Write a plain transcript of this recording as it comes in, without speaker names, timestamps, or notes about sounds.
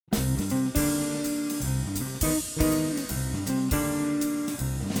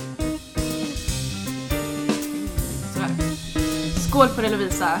Skål på det,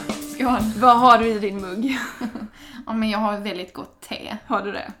 Lovisa. Skål. Vad har du i din mugg? Ja, men jag har ett väldigt gott te. Har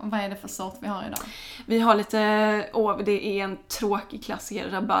du det? Och vad är det för sort vi har idag? Vi har lite, det är en tråkig klassiker,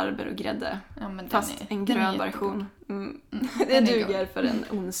 rabarber och grädde. Ja, men fast en grön version. Det Den duger för en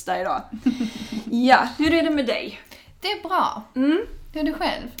onsdag idag. Ja, hur är det med dig? Det är bra. Det är du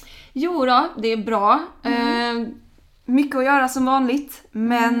själv? Jo då, det är bra. Mycket att göra som vanligt.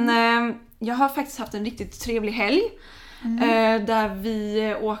 Men jag har faktiskt haft en riktigt trevlig helg. Där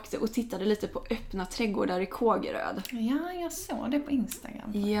vi åkte och tittade lite på öppna trädgårdar i Kågeröd. Ja, jag såg det på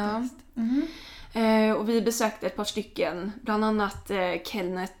Instagram faktiskt. Ja. Och vi besökte ett par stycken. Bland annat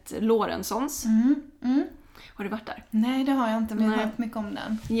Kenneth Lorentzons. Har du varit där? Nej, det har jag inte, men jag har hört mycket om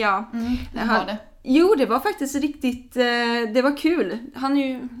den. Ja. Hur var det? Jo, det var faktiskt riktigt, det var kul. Han är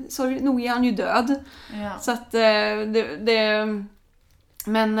ju, sorry, nog är han ju död. Ja. Så att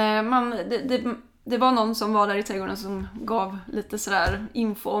det var någon som var där i trädgården som gav lite sådär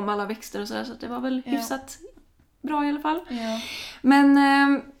info om alla växter och sådär. Så att det var väl hyfsat bra i alla fall. Ja. Men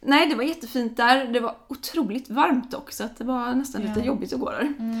nej, det var jättefint där. Det var otroligt varmt också, så att det var nästan lite jobbigt att gå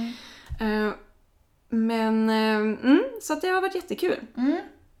där. Så att det har varit jättekul.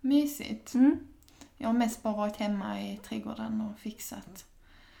 Mysigt. Jag har mest bara varit hemma i trädgården och fixat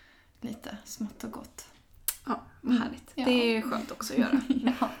lite smått och gott. Ja, vad härligt. Ja. Det är skönt också att göra.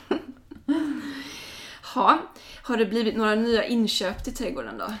 Ja. Har det blivit några nya inköp till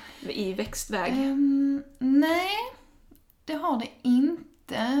trädgården då? I växtväg? Nej, det har det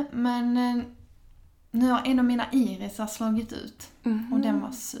inte. Men nu har en av mina irisar slagit ut. Och den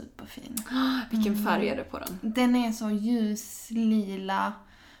var superfin. Vilken färg är det på den? Den är så ljuslila.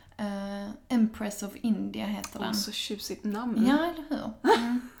 Empress of India heter den. Så tjusigt namn. Ja, eller hur?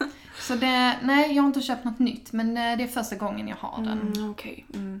 Så nej, jag har inte köpt något nytt. Men det är första gången jag har den. Okej.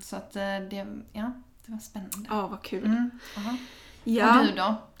 Så att det var spännande. Ja, vad kul. Ja. Och du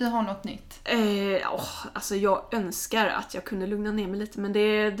då? Du har något nytt? Alltså jag önskar att jag kunde lugna ner mig lite. Men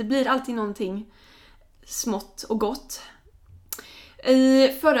det blir alltid någonting smått och gott. I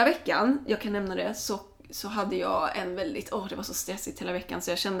förra veckan, jag kan nämna det, så hade jag en väldigt, det var så stressigt hela veckan.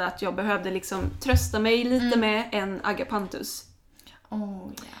 Så jag kände att jag behövde liksom trösta mig lite med en agapanthus.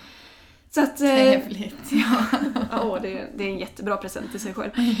 Så att, trevligt. Det är en jättebra present till sig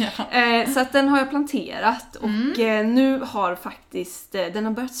själv. Ja. Så att den har jag planterat. Och nu har faktiskt den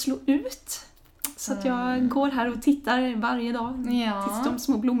har börjat slå ut. Så att jag går här och tittar varje dag tills de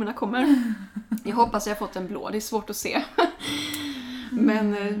små blommorna kommer. Jag hoppas jag har fått en blå, det är svårt att se.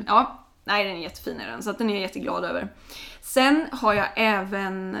 Men nej, den är jättefin i den, så att den är jag jätteglad över. Sen har jag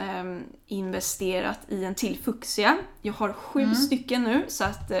även investerat i en till fuchsia. Jag har 7 stycken nu, så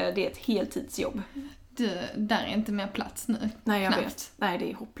att det är ett heltidsjobb. Där är inte mer plats nu. Nej, jag vet. Nej,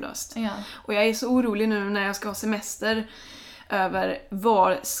 det är hopplöst. Ja. Och jag är så orolig nu när jag ska ha semester över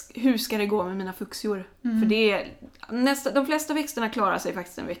hur ska det gå med mina fuchsior. För det är de flesta växterna klarar sig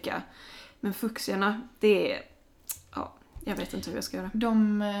faktiskt en vecka. Men fuchsierna, det är jag vet inte hur jag ska göra.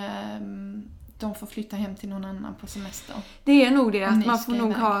 De får flytta hem till någon annan på semester. Det är nog det, att man får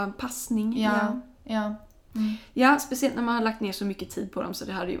nog ha passning. Ja, speciellt när man har lagt ner så mycket tid på dem, så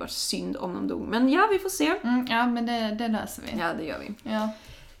det hade ju varit synd om de dog. Men ja, vi får se. Ja, men det löser vi. Ja, det gör vi. Ja.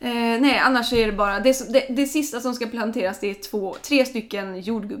 Nej, annars är det bara det sista som ska planteras, det är 3 stycken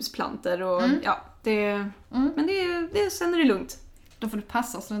jordgubbsplanter och men sen är det lugnt. Då får du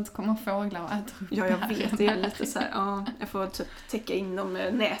passa så det inte kommer fåglar och äter upp. Ja, jag vet, det är lite så här, jag får typ täcka in dem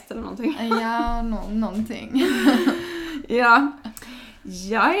med nät eller någonting. Ja, någonting. Ja.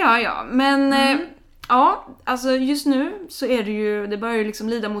 Men alltså just nu så är det börjar ju liksom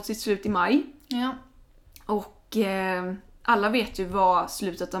lida mot sitt slut i maj. Ja. Och alla vet ju vad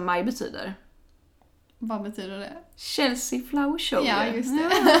slutet av maj betyder. Vad betyder det? Chelsea Flower Show. Ja, just det.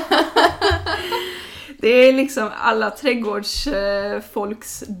 Det är liksom alla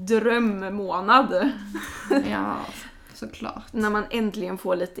trädgårdsfolks drömmånad. Ja, såklart. När man äntligen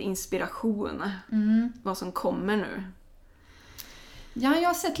får lite inspiration. Vad som kommer nu. Ja, jag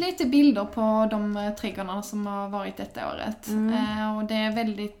har sett lite bilder på de trädgårdarna som har varit detta året. Och det är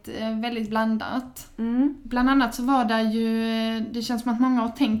väldigt, väldigt blandat. Bland annat så var det ju, det känns som att många har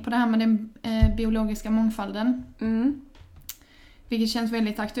tänkt på det här med den biologiska mångfalden. Vilket känns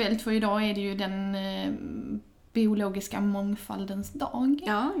väldigt aktuellt, för idag är det ju den biologiska mångfaldens dag.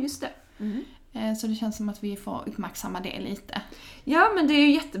 Ja, just det. Så det känns som att vi får uppmärksamma det lite. Ja, men det är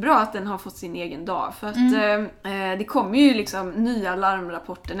ju jättebra att den har fått sin egen dag. För att det kommer ju liksom nya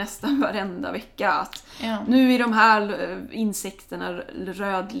larmrapporter nästan varenda vecka. Att nu är de här insekterna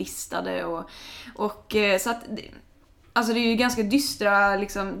rödlistade. Och så att alltså det är ju ganska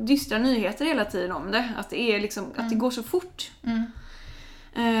dystra nyheter hela tiden om det. Att det är liksom, att det går så fort.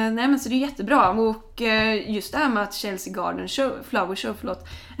 Nej men så det är jättebra. Och just det här med att Chelsea Garden Flower Show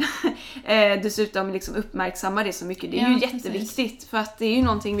dessutom liksom uppmärksammar det så mycket. Det är ju jätteviktigt. Precis. För att det är ju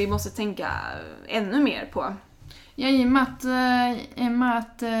någonting vi måste tänka ännu mer på. Ja, i och med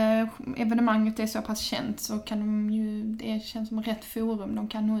att evenemanget är så pass känt så kan de ju, det känns som rätt forum de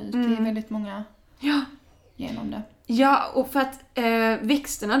kan nå ut till väldigt många genom det. Ja, och för att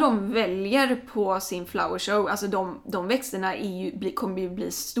växterna de väljer på sin flower show, alltså de växterna kommer ju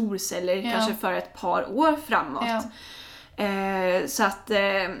bli storceller kanske för ett par år framåt. Ja. Så att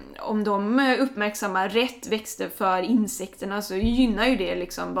om de uppmärksammar rätt växter för insekterna så gynnar ju det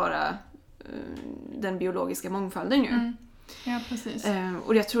liksom bara den biologiska mångfalden ju. Ja, precis.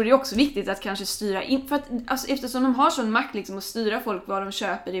 Och jag tror det är också viktigt att kanske styra in, för att alltså, eftersom de har sån makt liksom att styra folk vad de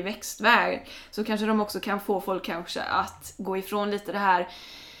köper i växtväg, så kanske de också kan få folk kanske att gå ifrån lite det här.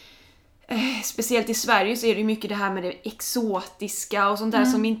 Speciellt i Sverige så är det ju mycket det här med det exotiska och sånt där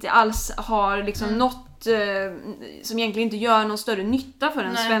som inte alls har liksom något som egentligen inte gör någon större nytta för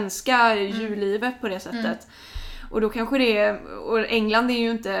den svenska djurlivet på det sättet. Och då kanske och England är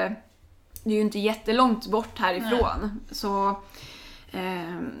ju inte jättelångt bort härifrån. Nej. Så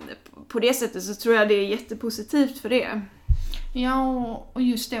på det sättet så tror jag det är jättepositivt för det. Ja, och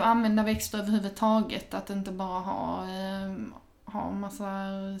just det att använda växter överhuvudtaget. Att inte bara ha massa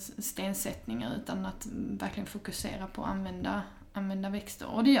stensättningar utan att verkligen fokusera på att använda växter.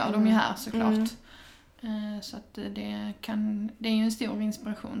 Och det gör de ju här såklart. Så att det är ju en stor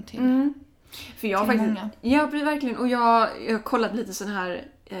inspiration till, för jag till faktiskt, många. Ja, verkligen. Och jag har kollat lite sån här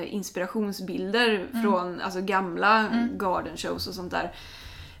inspirationsbilder från alltså gamla garden shows och sånt där.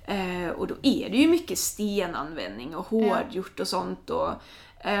 Och då är det ju mycket stenanvändning och hårdgjort och sånt.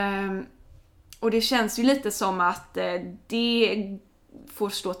 Och det känns ju lite som att det får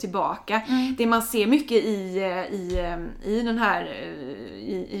stå tillbaka. Det man ser mycket i den här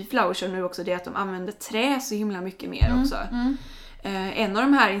i flower show nu också, det är att de använder trä så himla mycket mer också. En av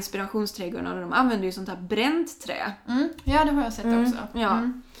de här inspirationsträdgårdarna, de använder ju sånt här bränt trä. Ja, det har jag sett också.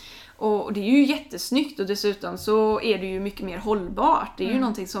 Ja. Och det är ju jättesnyggt och dessutom så är det ju mycket mer hållbart. Det är ju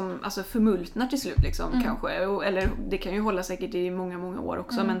någonting som alltså förmultnar till slut liksom kanske. Eller det kan ju hålla säkert i många, många år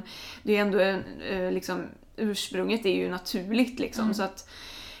också. Men det är ändå liksom ursprunget är ju naturligt liksom. Så att,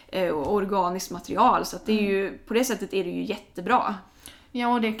 organiskt material. Så att det är ju, på det sättet är det ju jättebra. Ja,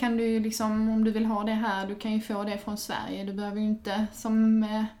 och det kan du ju liksom, om du vill ha det här, du kan ju få det från Sverige. Du behöver ju inte, som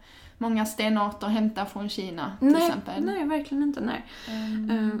många stenarter, hämta från Kina till exempel. Nej, verkligen inte. Nej.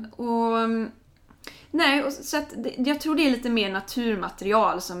 Så att jag tror det är lite mer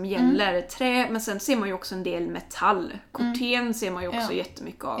naturmaterial som gäller. Trä, men sen ser man ju också en del metall. Korten ser man ju också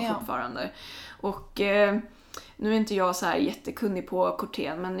jättemycket av fortfarande. Och nu är inte jag så här jättekunnig på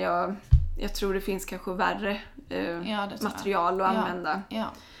korten, men jag tror det finns kanske värre material att använda. Ja.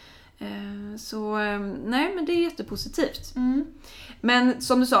 Så nej, men det är jättepositivt. Men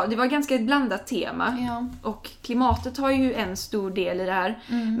som du sa, det var ganska ett blandat tema. Ja. Och klimatet har ju en stor del i det här.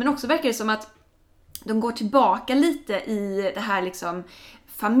 Men också verkar det som att de går tillbaka lite i det här liksom,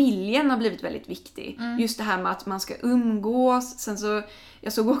 familjen har blivit väldigt viktig. Just det här med att man ska umgås. Sen så,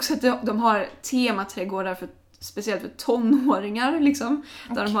 jag såg också att de har tematrädgårdar speciellt för tonåringar liksom.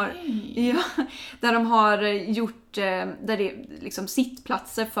 Där de har gjort där det är liksom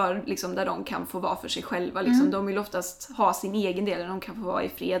sittplatser för liksom, där de kan få vara för sig själva liksom. De vill oftast ha sin egen del där de kan få vara i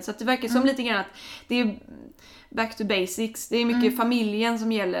fred. Så att det verkar som lite grann att det är back to basics. Det är mycket familjen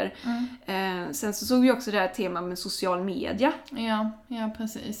som gäller. Sen så såg vi också det här temat med social media. Ja,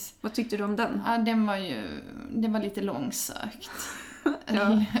 precis. Vad tyckte du om den? Ja, det var lite långsökt.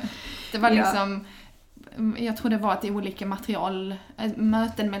 Det var liksom jag tror det var att olika material,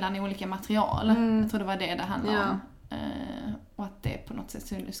 möten mellan olika material. Jag tror det var det handlade om. Och att det på något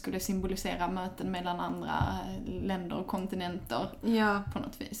sätt skulle symbolisera möten mellan andra länder och kontinenter på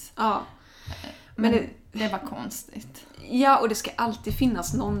något vis. Ja. Men det var konstigt. Ja, och det ska alltid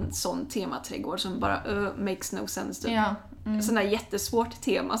finnas någon sån tematrädgård som bara makes no sense. Typ. Ja. Sån där jättesvårt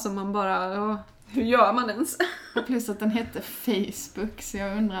tema som man bara... hur gör man ens? Och plus att den hette Facebook, så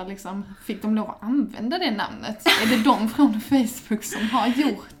jag undrar liksom, fick de lov att använda det namnet? Är det de från Facebook som har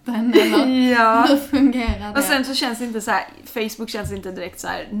gjort den? Eller hur fungerar det? Och sen så känns det inte så här, Facebook känns inte direkt så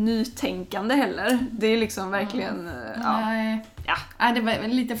här nytänkande heller. Det är liksom verkligen, Nej, det var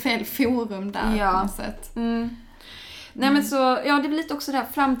lite fel forum där på något sätt. Nej men så, det är väl lite också det här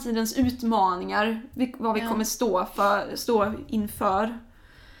framtidens utmaningar, vad vi kommer stå inför.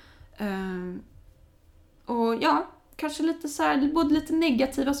 Och kanske lite så här, både lite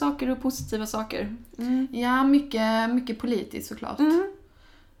negativa saker och positiva saker. Ja, mycket politiskt såklart.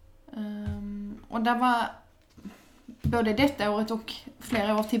 Och där var både detta året och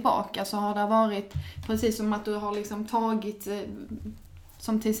flera år tillbaka så har det varit precis som att du har liksom tagit,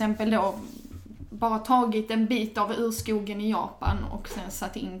 som till exempel då, bara tagit en bit av urskogen i Japan och sen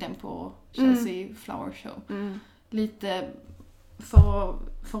satt in den på Chelsea Flower Show. Lite för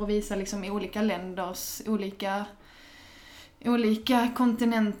att visa liksom olika länders, olika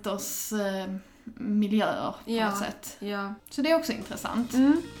kontinenters miljöer på något sätt. Ja. Så det är också intressant.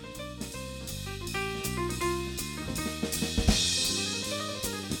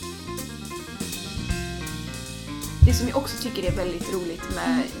 Det som jag också tycker är väldigt roligt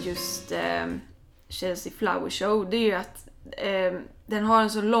med just Chelsea Flower Show, det är ju att den har en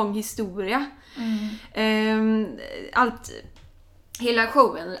så lång historia. Hela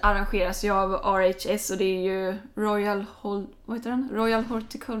showen arrangeras ju av RHS och det är ju Royal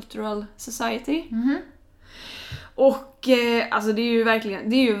Horticultural Society. Och alltså det är ju verkligen,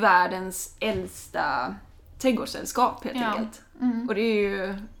 det är ju världens äldsta trädgårdssällskap helt enkelt. Och det är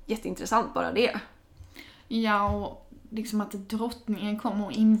ju jätteintressant bara det. Ja, och liksom att drottningen kommer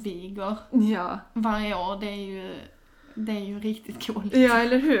och inviger varje år, det är ju riktigt coolt. Ja,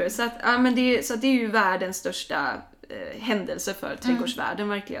 eller hur? Så att, ja, men det är ju världens största händelse för trädgårdsvärlden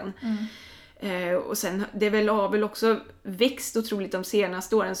verkligen. Och sen, det har väl också växt otroligt de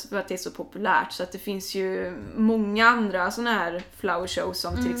senaste åren för att det är så populärt, så att det finns ju många andra såna här flower shows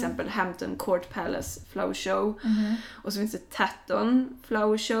som till exempel Hampton Court Palace Flower Show och så finns det Tatton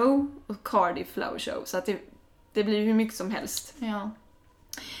Flower Show och Cardiff Flower Show, så att det blir hur mycket som helst. Ja.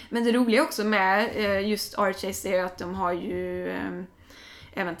 Men det roliga också med just RHS är att de har ju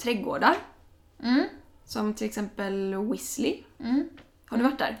även trädgårdar. Som till exempel Wisley. Har du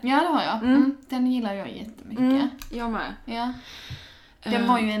varit där? Ja, det har jag. Den gillar jag jättemycket. Jag med. Ja. Den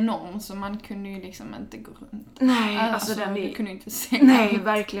var ju enorm så man kunde ju liksom inte gå runt. Nej, alltså den du kunde inte se. Nej,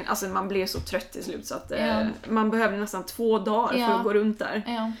 verkligen. Alltså man blev så trött till slut så att man behövde nästan 2 dagar för att gå runt där.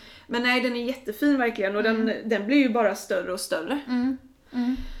 Ja. Men nej, den är jättefin verkligen och den blir ju bara större och större.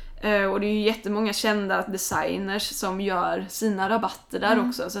 Och det är ju jättemånga kända designers som gör sina rabatter där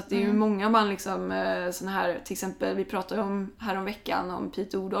också. Så att det är ju många man liksom såna här, till exempel vi pratade om här om veckan om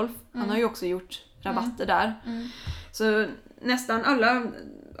Pete Odolf. Han har ju också gjort rabatter där. Så nästan alla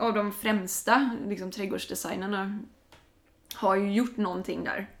av de främsta liksom, trädgårdsdesignerna har ju gjort någonting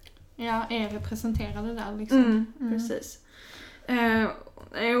där. Ja, är representerade där liksom. Precis.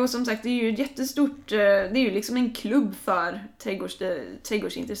 Och som sagt, det är ju jättestort, det är ju liksom en klubb för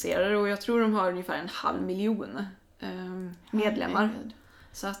trädgårdsintresserade och jag tror de har ungefär 500 000 medlemmar.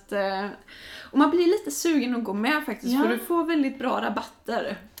 Så att, och man blir lite sugen att gå med faktiskt, för du får väldigt bra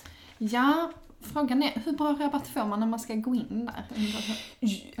rabatter. Ja, frågan är, hur bra rabatt får man när man ska gå in där?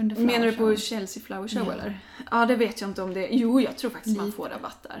 Under menar du på Chelsea Flower Show eller? Ja, det vet jag inte om det. Jo, jag tror faktiskt man får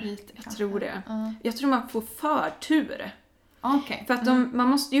rabatt där. Jag tror det. Jag tror man får förtur. Okay. För att man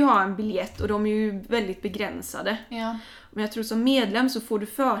måste ju ha en biljett och de är ju väldigt begränsade. Ja. Men jag tror som medlem så får du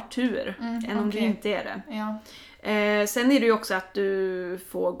förtur än om du inte är det. Ja. Sen är det ju också att du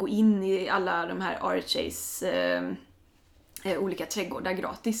får gå in i alla de här RHAs olika trädgårdar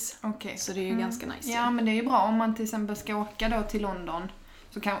gratis. Okay. Så det är ju ganska nice. Ja, men det är ju bra om man till exempel ska åka då till London.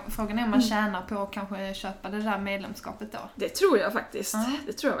 Så frågan är om man tjänar på att kanske köpa det där medlemskapet då. Det tror jag faktiskt.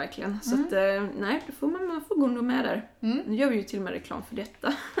 Det tror jag verkligen. Så att, nej, då får man får gå med där. Nu gör vi ju till och med reklam för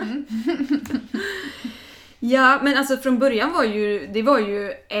detta. Ja, men alltså från början var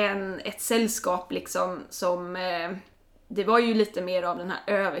ju ett sällskap liksom som det var ju lite mer av den här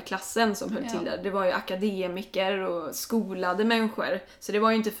överklassen som höll till där. Det var ju akademiker och skolade människor. Så det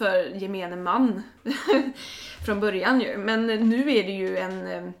var ju inte för gemene man från början ju. Men nu är det ju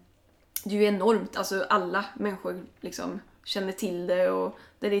det är ju enormt. Alltså alla människor liksom känner till det och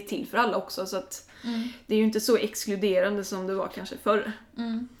det är till för alla också. Så att det är ju inte så exkluderande som det var kanske förr.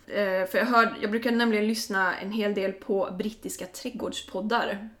 För jag brukar nämligen lyssna en hel del på brittiska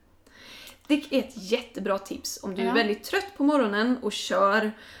trädgårdspoddar. Det är ett jättebra tips om du är väldigt trött på morgonen och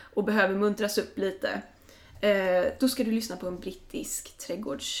kör och behöver muntras upp lite. Då ska du lyssna på en brittisk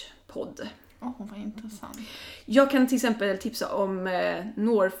trädgårdspodd. Vad intressant. Jag kan till exempel tipsa om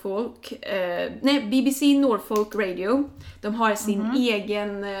BBC Norfolk Radio. De har sin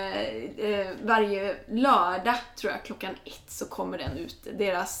egen, varje lördag tror jag klockan 1 så kommer den ut. Det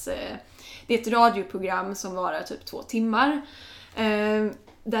är ett radioprogram som varar typ 2 timmar.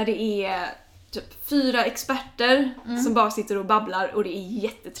 Där det är typ 4 experter som bara sitter och babblar och det är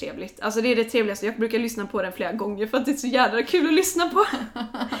jättetrevligt. Alltså det är det trevligaste. Jag brukar lyssna på den flera gånger för att det är så jävla kul att lyssna på.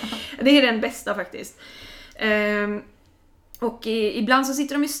 Det är den bästa faktiskt. Och ibland så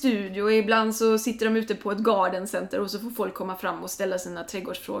sitter de i studio och ibland så sitter de ute på ett gardencenter och så får folk komma fram och ställa sina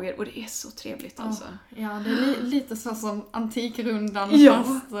trädgårdsfrågor. Och det är så trevligt alltså. Ja, det är lite så som Antikrundan.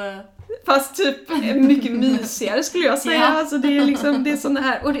 Ja, fast typ mycket mysigare skulle jag säga. Ja. Alltså det är liksom, det är såna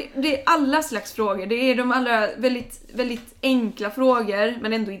här. Och det är alla slags frågor. Det är de allra väldigt, väldigt enkla frågor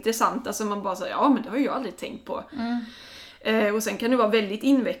men ändå intressanta som man bara säger, ja men det har jag aldrig tänkt på. Och sen kan det vara väldigt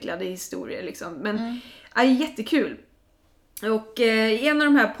invecklade historier liksom. Men jättekul. Och i en av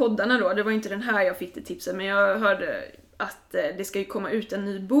de här poddarna då, det var inte den här jag fick det tipset, men jag hörde att det ska ju komma ut en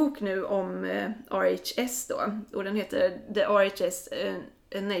ny bok nu om RHS då. Och den heter The RHS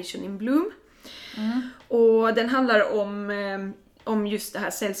A Nation in Bloom. Och den handlar om just det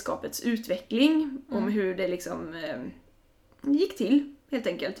här sällskapets utveckling, om hur det liksom gick till helt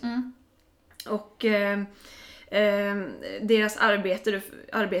enkelt. Och deras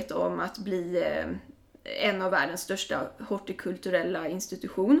arbete om att bli en av världens största hortikulturella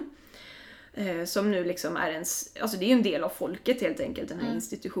institution. Som nu liksom är alltså det är en del av folket helt enkelt, den här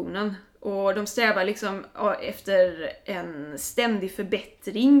institutionen. Och de strävar liksom efter en ständig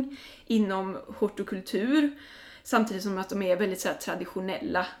förbättring inom hortikultur. Samtidigt som att de är väldigt så här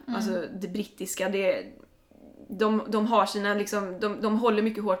traditionella. Alltså det brittiska, de har sina liksom, de håller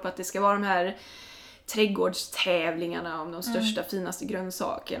mycket hårt på att det ska vara de här trädgårdstävlingarna om de största, finaste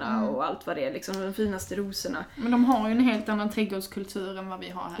grönsakerna och allt vad det är, liksom de finaste rosorna. Men de har ju en helt annan trädgårdskultur än vad vi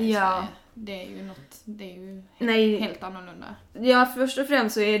har här i Sverige. Det är ju helt annorlunda. Ja, först och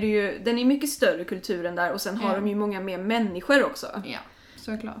främst så är det ju, den är mycket större kulturen där och sen har de ju många mer människor också. Ja,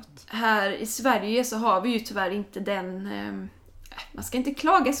 såklart. Här i Sverige så har vi ju tyvärr inte den... man ska inte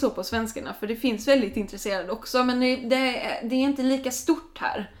klaga så på svenskarna för det finns väldigt intresserade också, men det är inte lika stort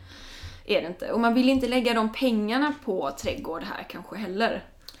här. Är det inte. Och man vill inte lägga de pengarna på trädgård här kanske heller.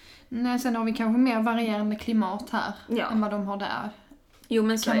 Nej, sen har vi kanske mer varierande klimat här än vad de har där. Jo,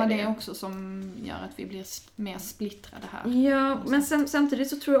 men så kan vara det också som gör att vi blir mer splittrade här. Ja, men samtidigt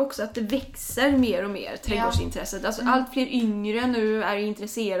så tror jag också att det växer mer och mer, trädgårdsintresset. Alltså allt fler yngre nu är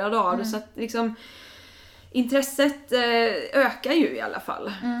intresserade av det, så att liksom intresset ökar ju i alla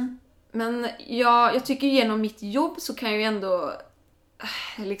fall. Men jag tycker genom mitt jobb så kan jag ju ändå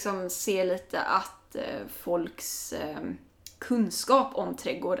liksom se lite att folks kunskap om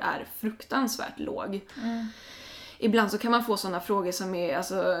trädgård är fruktansvärt låg. Ibland så kan man få sådana frågor som är,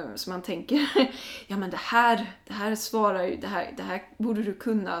 alltså, som man tänker, ja men det här svarar ju, det här borde du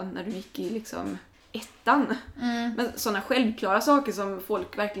kunna när du gick i liksom ettan. Men sådana självklara saker som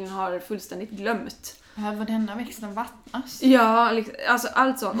folk verkligen har fullständigt glömt. Behöver denna växten vattnas? Ja, liksom, alltså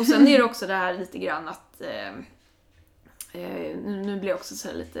allt sånt. Och sen är det också det här lite grann att nu blir jag också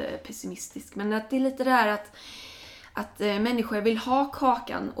så lite pessimistisk, men att det är lite det här att människor vill ha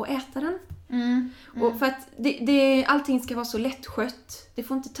kakan och äta den. Och för att allting ska vara så lättskött. Det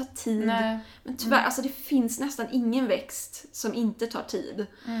får inte ta tid. Nej. Men tyvärr, alltså det finns nästan ingen växt som inte tar tid.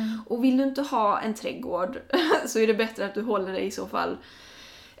 Och vill du inte ha en trädgård så är det bättre att du håller dig i så fall.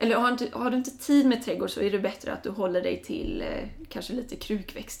 Eller har du inte tid med trädgård så är det bättre att du håller dig till kanske lite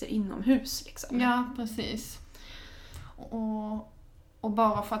krukväxter inomhus. Liksom. Ja, precis. Och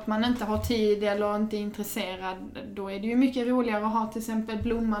bara för att man inte har tid eller inte är intresserad, då är det ju mycket roligare att ha till exempel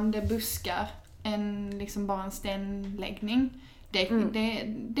blommande buskar än liksom bara en stenläggning.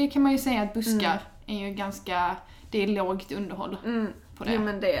 Det kan man ju säga att buskar är ju ganska, det är lågt underhåll på det. Jo,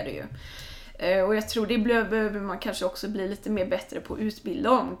 men det är det ju. Och jag tror det behöver man kanske också bli lite mer bättre på att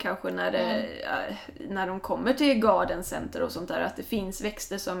utbilda om. Kanske när de kommer till garden center och sånt där. Att det finns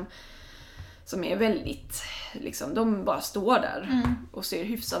växter som är väldigt, liksom, de bara står där och ser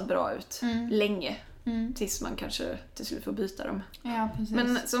hyfsat bra ut länge. Tills man kanske till slut får byta dem. Ja, precis.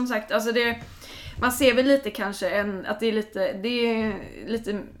 Men som sagt, alltså man ser väl lite kanske att det är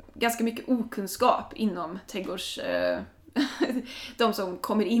lite ganska mycket okunskap inom trädgårds... de som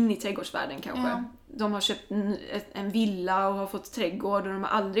kommer in i trädgårdsvärlden kanske. Ja. De har köpt en villa och har fått trädgård och de har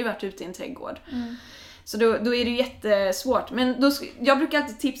aldrig varit ute i en trädgård. Så då är det jättesvårt. Men jag brukar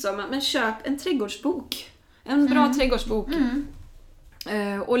alltid tipsa om att köp en trädgårdsbok. En bra trädgårdsbok.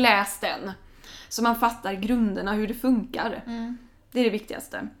 Och läs den. Så man fattar grunderna, hur det funkar. Det är det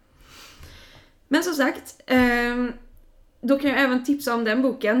viktigaste. Men som sagt, då kan jag även tipsa om den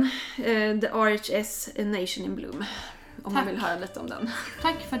boken. The RHS A Nation in Bloom. Om man vill höra lite om den.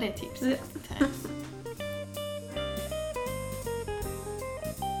 Tack för det tipset.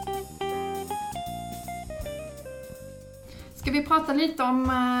 Ska vi prata lite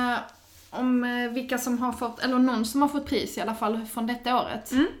om vilka som har fått, eller någon som har fått pris i alla fall från detta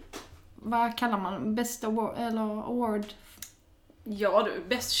året. Vad kallar man? Best award, eller award? Ja du,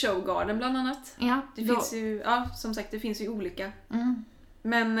 Best Showgarden bland annat. Ja. Det finns ju, som sagt, det finns ju olika. Mm.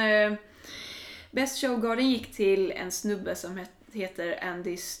 Men Best Showgarden gick till en snubbe som heter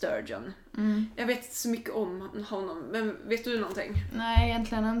Andy Sturgeon. Mm. Jag vet inte så mycket om honom, men vet du någonting? Nej,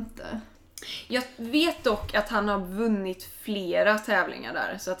 egentligen inte. Jag vet dock att han har vunnit flera tävlingar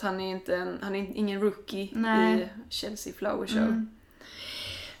där, så att han är ingen rookie i Chelsea Flower Show. Mm.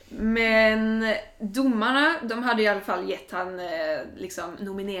 Men domarna, de hade i alla fall gett han liksom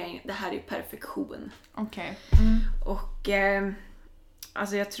nominering. Det här är perfektion. Okej. Och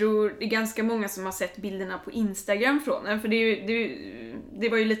alltså jag tror det är ganska många som har sett bilderna på Instagram från den. För det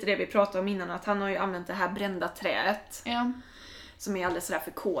var ju lite det vi pratade om innan, att han har ju använt det här brända träet. Ja. Som är alldeles sådär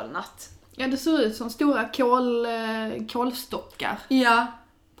förkolnat. Ja, det ser ut som stora kolstockar. Ja.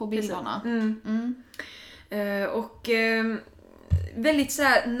 På bilderna. Och väldigt så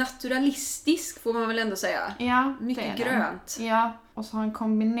här naturalistisk får man väl ändå säga. Ja, mycket grönt. Ja, och så har han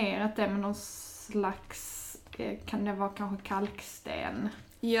kombinerat det med någon slags, kan det vara kanske kalksten?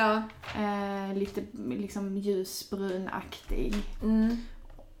 Ja. Lite liksom ljusbrunaktig.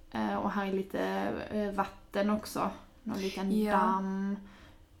 Och här är lite vatten också. Någon liten damm.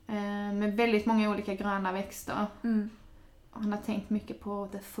 Med väldigt många olika gröna växter. Han har tänkt mycket på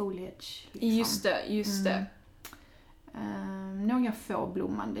the foliage. Liksom. Just det. Några få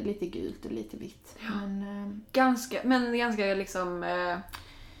blommande, lite gult och lite vitt. Ja. Men ganska liksom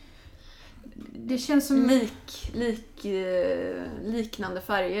det känns som liknande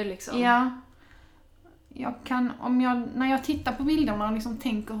färger liksom. Ja. När jag tittar på bilderna och liksom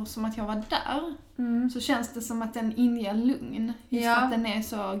tänker som att jag var där, så känns det som att den inger lugn. Just för att den är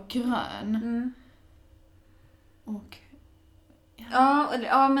så grön. Och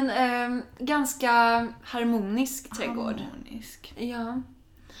Ja, men ganska harmonisk trädgård. Harmonisk. Ja.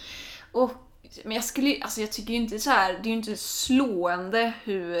 Men jag tycker ju inte så här, det är ju inte slående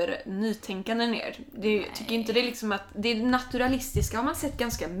hur nytänkande den är. Jag tycker inte det är liksom att det naturalistiska har man sett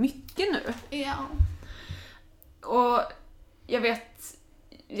ganska mycket nu. Ja. Och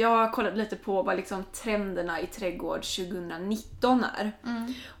jag kollade lite på vad liksom trenderna i trädgård 2019 är.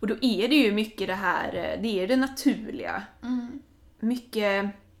 Och då är det ju mycket det här, det är det naturliga. Mycket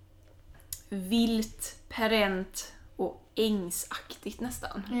vilt, perent och ängsaktigt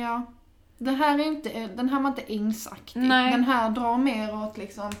nästan. Ja. Den här var inte ängsaktig. Nej. Den här drar mer åt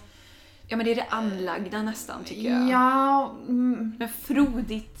liksom... Ja, men det är det anlagda nästan tycker jag. Ja. Men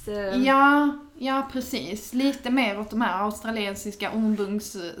frodigt. Ja, precis. Lite mer åt de här australiensiska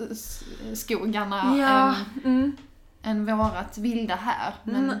ormbunksskogarna än vårat vilda här.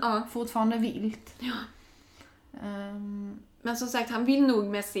 Men fortfarande vilt. Ja. Men som sagt, han vill nog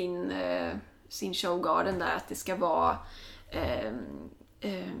med sin showgarden där att det ska vara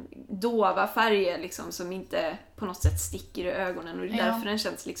dova färger liksom, som inte på något sätt sticker i ögonen, och det är därför den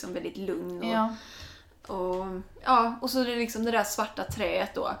känns liksom väldigt lugn och så är det liksom det där svarta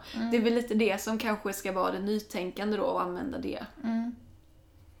träet då. Det är väl lite det som kanske ska vara det nytänkande då, och använda det.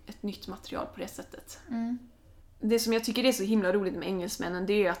 Ett nytt material på det sättet. Det som jag tycker är så himla roligt med engelsmännen,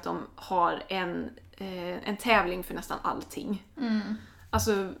 det är ju att de har en tävling för nästan allting.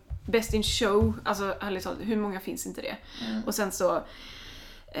 Alltså Best in Show, alltså hur många finns inte det? Och sen så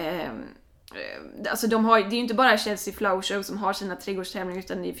alltså det är ju inte bara Chelsea Flower Show som har sina trädgårdstävlingar,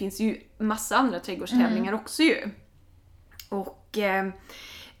 utan det finns ju massa andra trädgårdstävlingar också ju. Och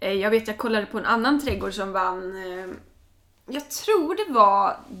jag kollade på en annan trädgård som vann, jag tror det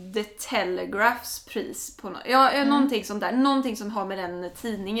var The Telegraphs pris på någonting sånt där, någonting som har med den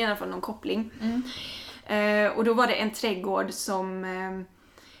tidningen i alla fall, någon koppling. Och då var det en trädgård som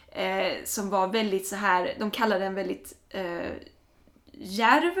var väldigt så här, de kallade den väldigt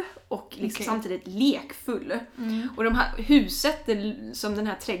djärv och liksom samtidigt lekfull. Och huset som den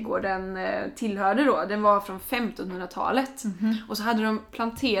här trädgården tillhörde då, den var från 1500-talet. Och så hade de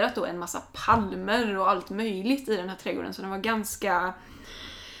planterat då en massa palmer och allt möjligt i den här trädgården, så den var ganska...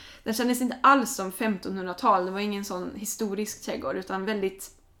 Den kändes inte alls som 1500-tal, det var ingen sån historisk trädgård, utan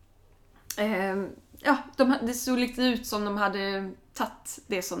väldigt... det såg lite ut som de hade tagit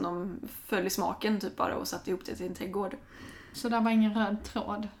det som de föll i smaken typ bara och satt ihop det till en trädgård. Så det var ingen röd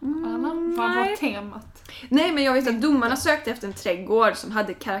tråd? Vad var temat? Nej, men jag vet att domarna sökte efter en trädgård som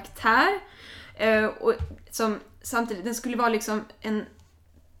hade karaktär och som samtidigt, den skulle vara liksom en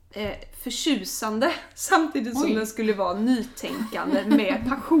förtjusande samtidigt som den skulle vara nytänkande med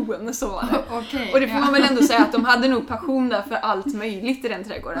passion, så var det. Och det får man väl ändå säga att de hade nog passion där för allt möjligt i den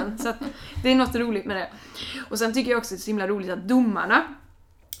trädgården, så att det är något roligt med det. Och sen tycker jag också att det är så himla roligt att domarna,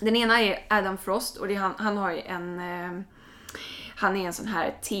 den ena är Adam Frost, och han har ju Han är en sån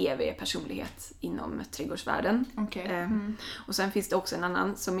här tv-personlighet inom trädgårdsvärlden. Okay. Och sen finns det också en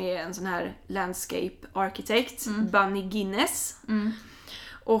annan som är en sån här landscape architect, Bunny Guinness.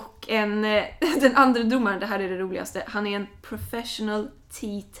 Och den andra domaren, det här är det roligaste, han är en professional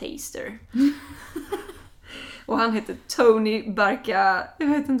tea taster. Och han heter Tony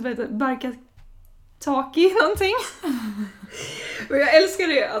Barkataki någonting. Och jag älskar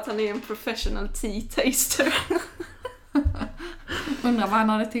det att han är en professional tea taster. Undrar vad han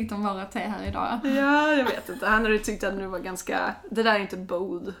hade tyckt om våra te här idag. Ja, jag vet inte. Han hade tyckt att det var ganska... Det där är inte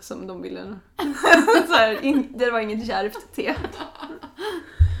bold som de ville. Så här, det var inget djärvt te.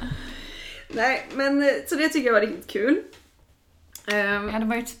 Nej, men så det tycker jag var riktigt kul. Ja, det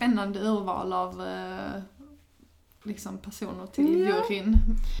var ju ett spännande urval av liksom personer till juryn.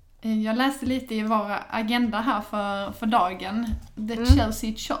 Jag läste lite i vår agenda här för dagen. The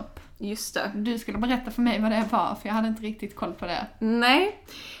Chelsea Shop. Just det. Du skulle berätta för mig vad det var, för jag hade inte riktigt koll på det. Nej,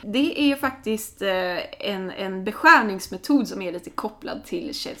 det är ju faktiskt en beskärningsmetod som är lite kopplad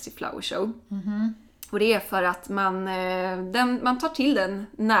till Chelsea Flower Show. Och det är för att man tar till den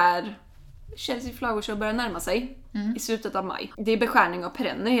när Chelsea Flower Show börjar närma sig i slutet av maj. Det är beskärning av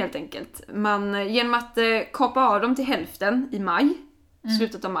perenner helt enkelt. Genom att kapa av dem till hälften i maj,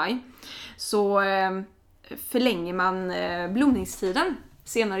 slutet av maj, så förlänger man blomningstiden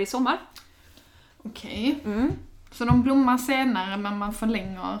senare i sommar. Okej. Så de blommar senare, men man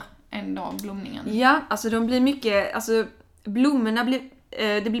förlänger ändå blomningen? Ja, alltså de blir mycket... Alltså blommorna blir...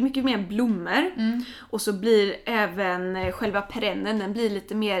 Det blir mycket mer blommor. Och så blir även själva perennen, den blir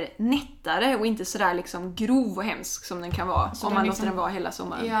lite mer nättare och inte sådär liksom grov och hemsk som den kan vara så om man låter den vara hela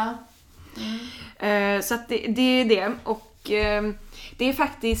sommaren. Ja. Så att det är det. Och det är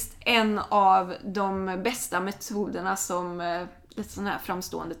faktiskt en av de bästa metoderna som lite sån här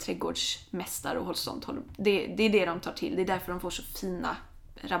framstående trädgårdsmästare och sånt håller. Det är det de tar till. Det är därför de får så fina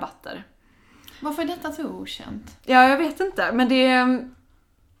rabatter. Varför är detta så okänt? Ja, jag vet inte. Men det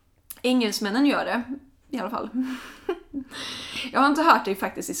engelsmännen gör det. I alla fall. Jag har inte hört det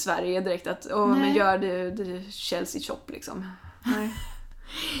faktiskt i Sverige direkt att men gör det Chelsea Shop liksom. Nej.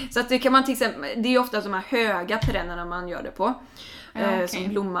 Så att det kan man till exempel, det är ofta de här höga perennerna man gör det på. Okay. Som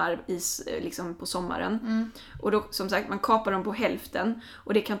blommar liksom på sommaren. Och då, som sagt, man kapar dem på hälften.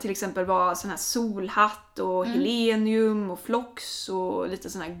 Och det kan till exempel vara sån här solhatt och helenium och flox och lite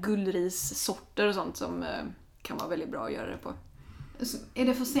såna här gullrissorter och sånt som kan vara väldigt bra att göra det på. Så är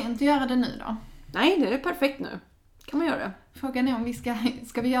det för sent att göra det nu då? Nej, det är perfekt nu. Kan man göra det. Frågan är om vi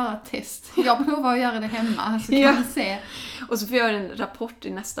ska vi göra ett test. Jag provar att göra det hemma så kan vi se. Och så får jag göra en rapport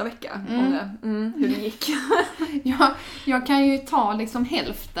i nästa vecka om det. Hur det gick. Jag kan ju ta liksom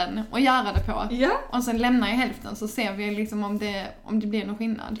hälften och göra det på. Ja. Och sen lämnar jag hälften så ser vi liksom om det blir någon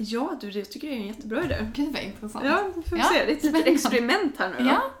skillnad. Ja, det tycker jag är en jättebra idé. Gud vad intressant. Ja, vi får se. Det är ett litet experiment här nu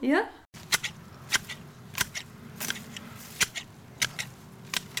då. Ja.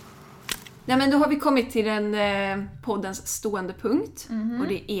 Nej, men då har vi kommit till den poddens stående punkt. Och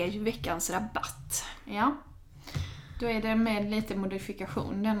det är ju veckans rabatt. Ja. Då är det med lite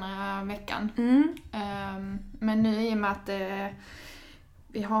modifikation denna veckan. Men nu i och med att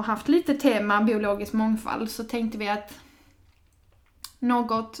vi har haft lite tema biologisk mångfald så tänkte vi att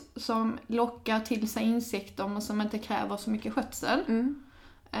något som lockar till sig insekter men som inte kräver så mycket skötsel.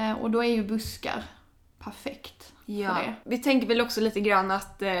 Och då är ju buskar perfekt. Ja, vi tänker väl också lite grann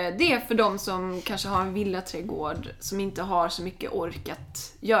att det är för de som kanske har en villaträdgård som inte har så mycket ork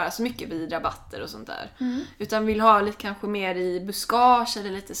att göra så mycket vid rabatter och sånt där. Utan vill ha lite kanske mer i buskage eller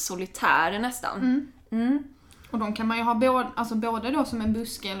lite solitärer nästan. Och de kan man ju ha både då som en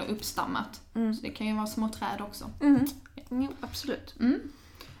buske eller uppstammat. Så det kan ju vara små träd också. Ja, absolut.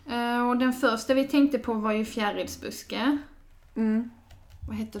 Och den första vi tänkte på var ju fjärilsbuske.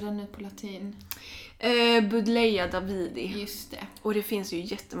 Vad heter den nu på latin? Budleia davidi. Just det. Och det finns ju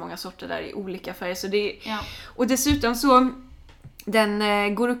jättemånga sorter där i olika färger. Så och dessutom så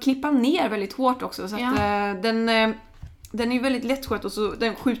den går att klippa ner väldigt hårt också. Så att den är ju väldigt lättskött och så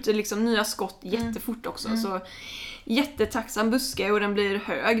den skjuter liksom nya skott jättefort också. Så jättetacksam buske och den blir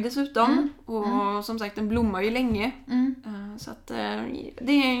hög dessutom. Och som sagt den blommar ju länge. Så att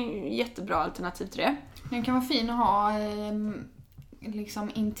det är en jättebra alternativ till det. Den kan vara fin att ha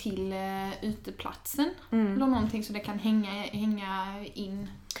liksom in till uteplatsen eller någonting så det kan hänga in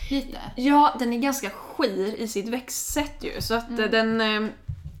lite. Ja, den är ganska skir i sitt växtsätt ju så att den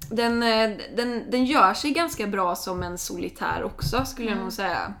gör sig ganska bra som en solitär också skulle jag nog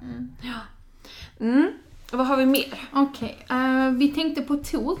säga. Vad har vi mer? Okej, vi tänkte på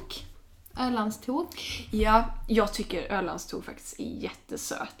tok. Ölandstok. Ja, jag tycker Ölandstok faktiskt är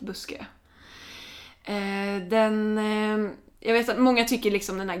jättesöt buske. jag vet att många tycker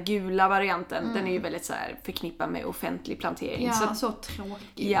liksom den här gula varianten, den är ju väldigt så här förknippad med offentlig plantering. Ja, så tråkig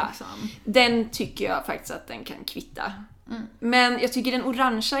liksom. Den tycker jag faktiskt att den kan kvitta. Men jag tycker den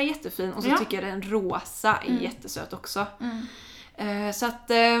orangea är jättefin och så tycker jag den rosa är jättesöt också. Så att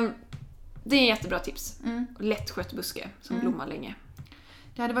det är en jättebra tips. Lättskött buske som blommar länge.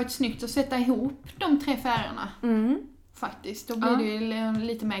 Det hade varit snyggt att sätta ihop de 3 färgerna. Faktiskt. Då blir det ju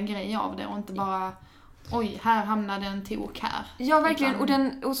lite mer grej av det och inte bara oj, här hamnade en tok här. Ja, verkligen.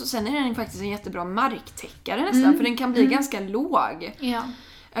 Och sen är den faktiskt en jättebra marktäckare nästan. För den kan bli ganska låg. Ja.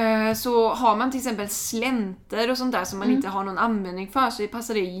 Så har man till exempel slänter och sånt där som man inte har någon användning för, så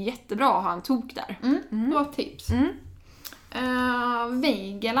passar det jättebra att ha en tok där. Bra tips.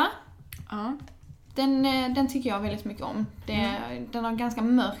 Weigela. Ja. Den tycker jag väldigt mycket om. Den har ganska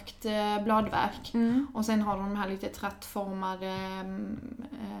mörkt bladverk. Och sen har de här lite trattformade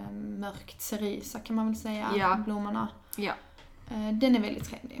mörkt cerisa kan man väl säga, blommorna. Ja. Den är väldigt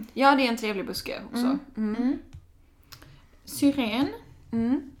trevlig. Ja, det är en trevlig buske också. Syren.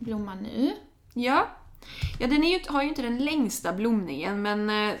 Blommar nu. Ja, den har ju inte den längsta blomningen, men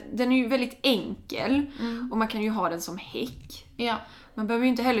den är ju väldigt enkel. Och man kan ju ha den som häck. Ja. Man behöver ju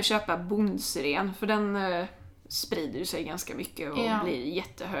inte heller köpa bondsyren, för den sprider sig ganska mycket och blir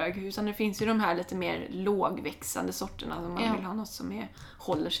jättehög. Utan det finns ju de här lite mer lågväxande sorterna som man vill ha något som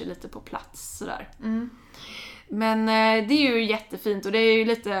håller sig lite på plats sådär. Men det är ju jättefint och det är ju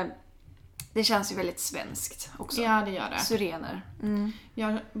lite... Det känns ju väldigt svenskt också. Ja, det gör det. Syrener.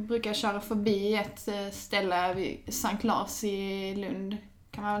 Jag brukar köra förbi ett ställe vid Sankt Lars i Lund,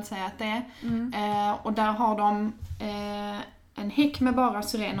 kan man väl säga att det är. Och där har de en häck med bara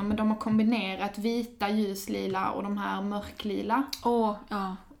syrener, men de har kombinerat vita, ljuslila och de här mörklila.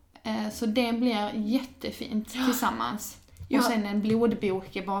 Så det blir jättefint tillsammans. Och sen en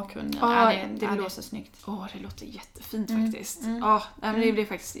blodbok i bakgrunden. Det låter så snyggt. Det låter jättefint faktiskt. Men det blir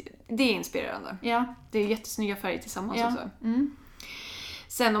faktiskt, det är inspirerande. Ja. Det är jättesnygga färger tillsammans också.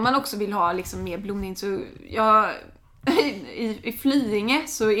 Sen om man också vill ha liksom mer blomning så i Flyinge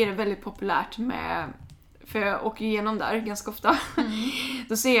så är det väldigt populärt med, för jag åker igenom där ganska ofta.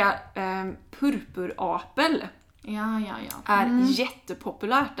 Då ser jag purpurapel. Är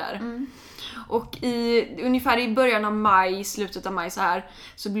jättepopulärt där. Och ungefär i början av maj, slutet av maj så här,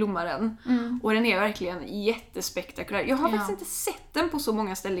 så blommar den. Och den är verkligen jättespektakulär. Jag har faktiskt inte sett den på så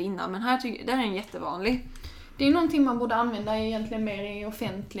många ställen innan, men där är den jättevanlig. Det är någonting man borde använda egentligen mer i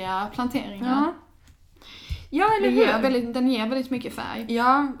offentliga planteringar. Ja, eller hur? Den ger väldigt mycket färg.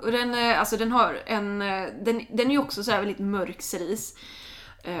 Ja, och den är ju också så här väldigt mörk ceris.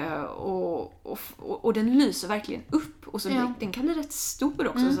 Och den lyser verkligen upp och så den kan bli rätt stor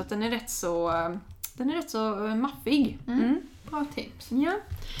också, så att den är rätt så maffig. Bra tips. Ja.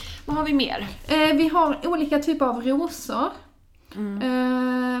 Vad har vi mer? Vi har olika typer av rosor.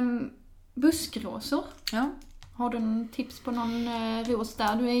 Buskrosor. Ja. Har du någon tips på någon ros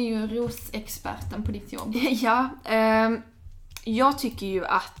där? Du är ju rosexperten på ditt jobb. Ja, jag tycker ju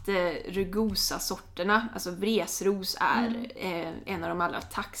att rugosa-sorterna, alltså vresros, är en av de allra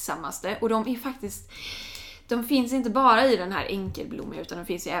tacksammaste. Och de är faktiskt, de finns inte bara i den här enkelblommiga, utan de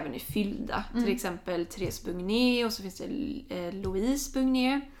finns ju även i fyllda. Till exempel Therese Bugné, och så finns det Louise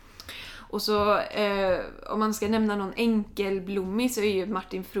Bugné. Och så om man ska nämna någon enkelblommig så är ju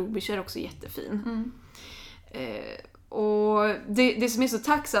Martin Frobisher också jättefin. Och det som är så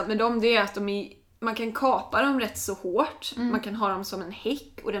tacksamt med dem, det är att man kan kapa dem rätt så hårt. Man kan ha dem som en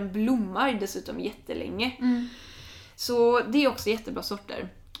häck och den blommar dessutom jättelänge. Så det är också jättebra sorter.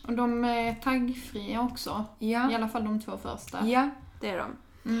 Och de är taggfria också. Ja. I alla fall de 2 första. Ja, det är de.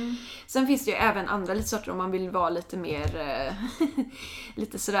 Sen finns det ju även andra lite sorter om man vill vara lite mer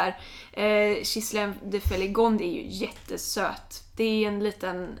lite sådär. Chislein de Feligon är ju jättesöt. Det är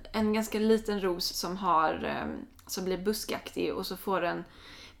en ganska liten ros som blir buskaktig, och så får den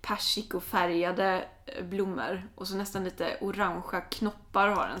persikofärgade blommor och så nästan lite orangea knoppar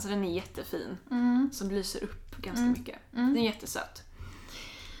har den, så den är jättefin. Som lyser upp ganska mycket. Den är jättesöt.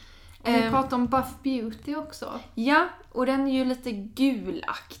 Vi pratar om Buff Beauty också. Ja, och den är ju lite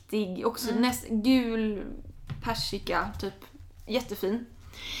gulaktig. Också gul persika, typ. Jättefin.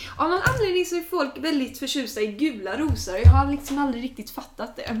 Av någon anledning så är folk väldigt förtjusta i gula rosor. Jag har liksom aldrig riktigt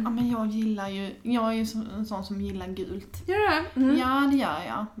fattat det. Ja, men jag är ju en sån som gillar gult. Gör du det? Ja, det gör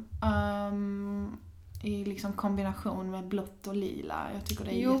jag. I liksom kombination med blått och lila. Jag tycker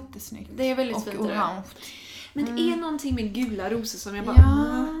det är jättesnyggt. Det är väldigt och fint. Och orange. Men det är någonting med gula rosor som jag bara...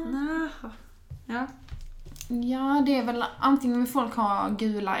 Ja. Ja, det är väl antingen folk har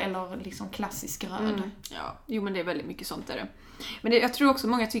gula eller liksom klassisk röd. Ja, jo men det är väldigt mycket sånt där. Men jag tror också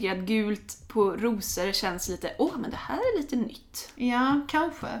många tycker att gult på rosor känns lite, men det här är lite nytt. Ja,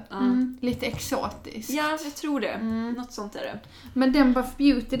 kanske. Lite exotiskt. Ja, jag tror det. Något sånt är det. Men den Buff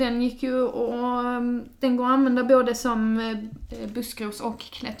Beauty, den gick ju och den går att använda både som buskros och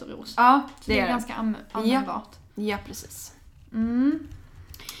klätterros. Ja, det är ganska användbart. Ja, precis.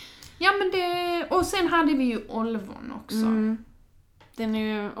 Ja, men det... Och sen hade vi ju olvon också. Den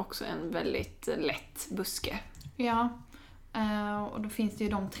är ju också en väldigt lätt buske. Ja. Och då finns det ju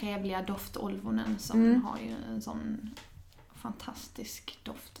de trevliga doftolvonen som har ju en sån fantastisk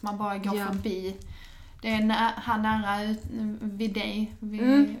doft. Man bara går förbi. Det är här nära vid dig,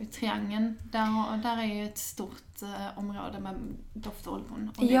 vid triangeln. Där är ju ett stort område med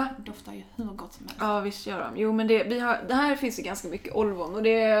doftolvon. Och det doftar ju hur gott som helst. Ja, visst gör de. Jo, men det här finns ju ganska mycket olvon. Och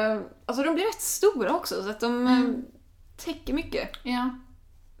alltså de blir rätt stora också, så att de täcker mycket. Ja.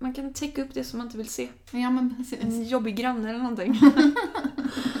 Man kan täcka upp det som man inte vill se. Ja, men precis. En jobbig granne eller någonting.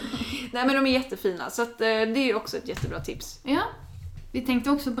 Nej, men de är jättefina. Så att, det är ju också ett jättebra tips. Ja. Vi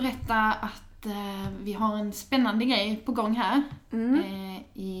tänkte också berätta att vi har en spännande grej på gång här.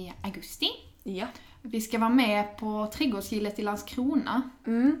 I augusti. Ja. Vi ska vara med på Trädgårdsgillet i Landskrona.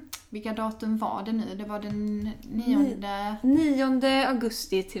 Vilka datum var det nu? Det var den 9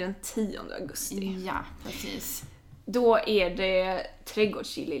 augusti till den 10 augusti. Ja, precis. Då är det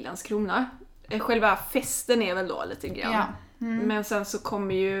Trädgårdsgille i Landskrona. Själva festen är väl då lite grann. Ja. Men sen så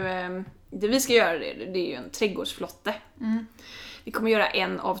kommer ju... Det vi ska göra det är ju en trädgårdsflotte. Vi kommer göra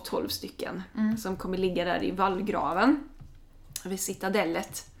en av 12 stycken. Som kommer ligga där i vallgraven. Vid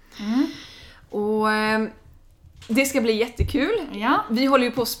citadellet. Och det ska bli jättekul. Ja. Vi håller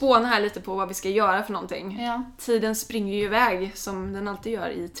ju på att spåna här lite på vad vi ska göra för någonting. Ja. Tiden springer ju iväg som den alltid gör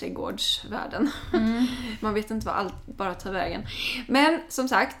i trädgårdsvärlden. Man vet inte vad allt bara tar vägen. Men som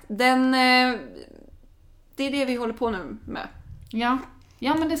sagt, det är det vi håller på nu med. Ja.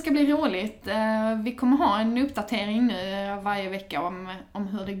 Ja, men det ska bli roligt. Vi kommer ha en uppdatering nu varje vecka om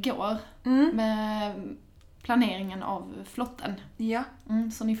hur det går med planeringen av flotten. Ja.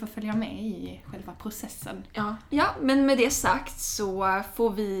 Så ni får följa med i själva processen. Ja, men med det sagt så får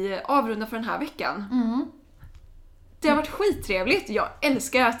vi avrunda för den här veckan. Det har varit skittrevligt. Jag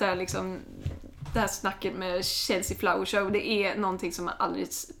älskar att det här snacket med Chelsea Flower Show. Det är någonting som man aldrig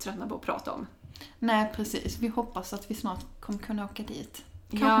tröttnar på att prata om. Nej, precis. Vi hoppas att vi snart kommer kunna åka dit.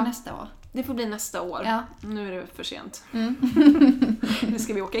 Kanske nästa år. Det får bli nästa år. Ja. Nu är det för sent. Nu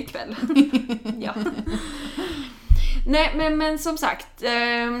ska vi åka ikväll. Ja. Nej, men som sagt.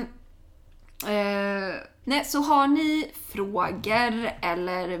 Så har ni frågor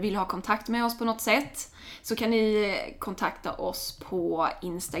eller vill ha kontakt med oss på något sätt, så kan ni kontakta oss på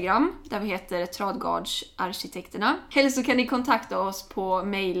Instagram där vi heter Trädgårdsarkitekterna. Eller så kan ni kontakta oss på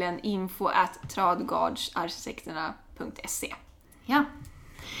mejlen info@trädgårdsarkitekterna.se. Ja.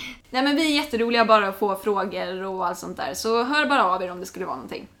 Nej, men vi är jätteroliga bara att få frågor och allt sånt där. Så hör bara av er om det skulle vara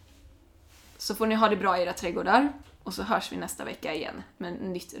någonting. Så får ni ha det bra i era trädgårdar. Och så hörs vi nästa vecka igen med ett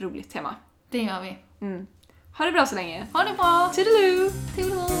nytt roligt tema. Det gör vi. Ha det bra så länge. Ha det bra. Toodaloo.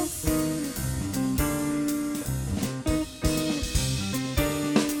 Toodaloo.